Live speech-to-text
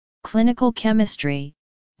Clinical chemistry,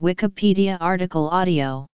 Wikipedia article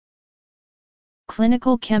audio.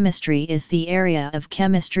 Clinical chemistry is the area of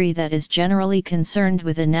chemistry that is generally concerned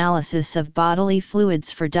with analysis of bodily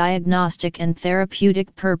fluids for diagnostic and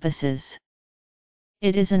therapeutic purposes.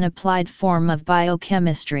 It is an applied form of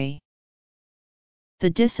biochemistry. The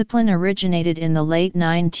discipline originated in the late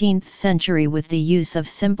 19th century with the use of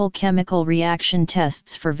simple chemical reaction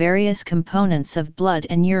tests for various components of blood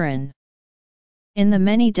and urine. In the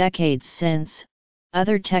many decades since,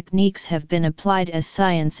 other techniques have been applied as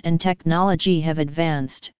science and technology have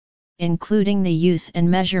advanced, including the use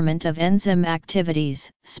and measurement of enzyme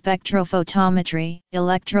activities, spectrophotometry,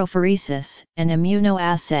 electrophoresis, and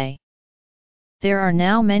immunoassay. There are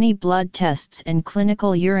now many blood tests and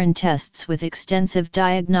clinical urine tests with extensive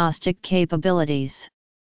diagnostic capabilities.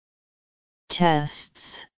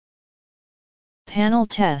 Tests. Panel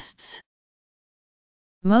tests.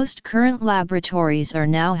 Most current laboratories are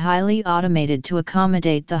now highly automated to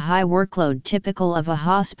accommodate the high workload typical of a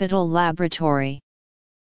hospital laboratory.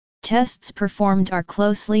 Tests performed are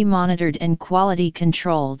closely monitored and quality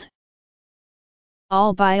controlled.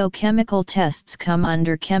 All biochemical tests come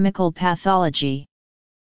under chemical pathology.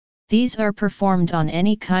 These are performed on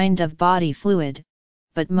any kind of body fluid,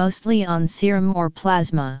 but mostly on serum or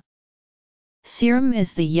plasma. Serum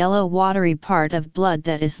is the yellow watery part of blood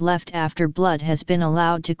that is left after blood has been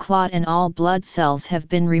allowed to clot and all blood cells have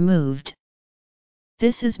been removed.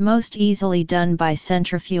 This is most easily done by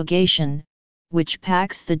centrifugation, which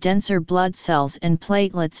packs the denser blood cells and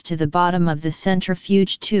platelets to the bottom of the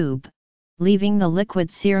centrifuge tube, leaving the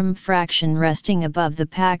liquid serum fraction resting above the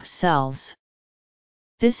packed cells.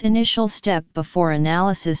 This initial step before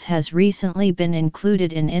analysis has recently been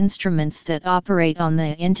included in instruments that operate on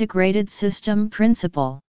the integrated system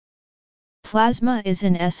principle. Plasma is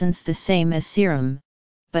in essence the same as serum,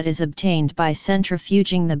 but is obtained by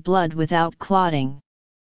centrifuging the blood without clotting.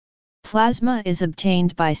 Plasma is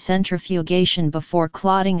obtained by centrifugation before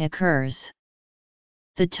clotting occurs.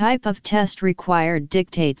 The type of test required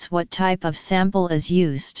dictates what type of sample is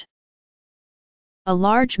used. A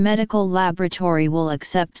large medical laboratory will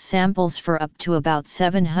accept samples for up to about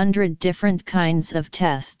 700 different kinds of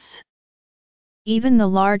tests. Even the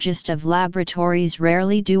largest of laboratories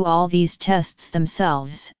rarely do all these tests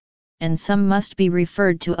themselves, and some must be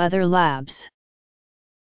referred to other labs.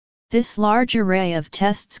 This large array of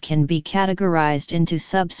tests can be categorized into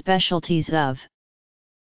subspecialties of.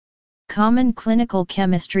 Common clinical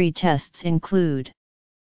chemistry tests include: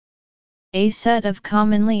 a set of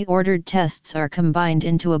commonly ordered tests are combined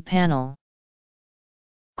into a panel.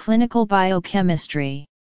 Clinical biochemistry.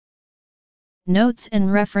 Notes and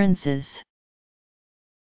references.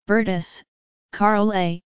 Burtis, Carl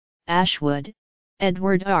A., Ashwood,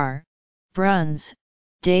 Edward R., Bruns,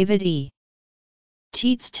 David E.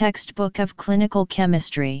 Teats Textbook of Clinical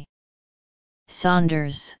Chemistry.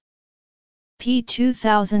 Saunders. p.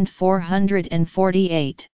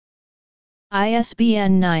 2448.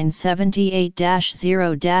 ISBN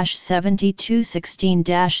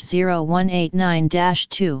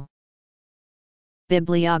 978-0-7216-0189-2.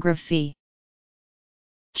 Bibliography.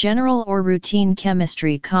 General or routine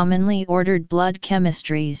chemistry, commonly ordered blood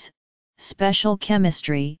chemistries, special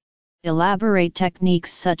chemistry, elaborate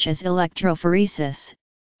techniques such as electrophoresis,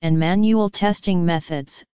 and manual testing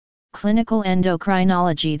methods, clinical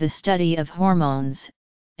endocrinology, the study of hormones,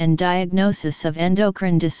 and diagnosis of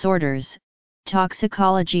endocrine disorders,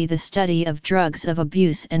 toxicology, the study of drugs of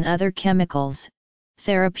abuse and other chemicals,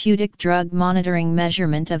 therapeutic drug monitoring,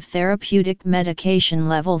 measurement of therapeutic medication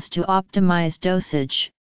levels to optimize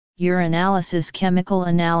dosage, urinalysis, chemical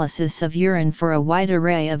analysis of urine for a wide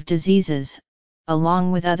array of diseases,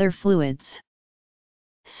 along with other fluids,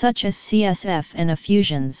 such as CSF and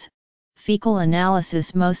effusions, fecal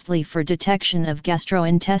analysis mostly for detection of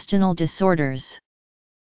gastrointestinal disorders.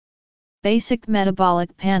 Basic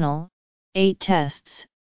metabolic panel, 8 tests: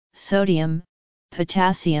 sodium,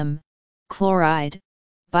 potassium, chloride,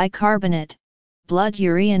 bicarbonate, blood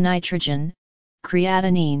urea, nitrogen,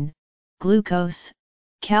 creatinine, glucose,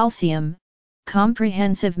 calcium.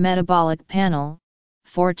 Comprehensive metabolic panel,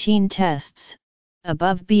 14 tests: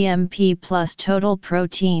 above BMP plus total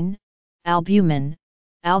protein, albumin,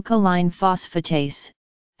 alkaline phosphatase,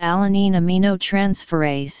 alanine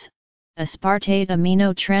aminotransferase, aspartate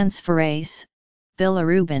aminotransferase,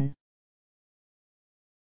 bilirubin.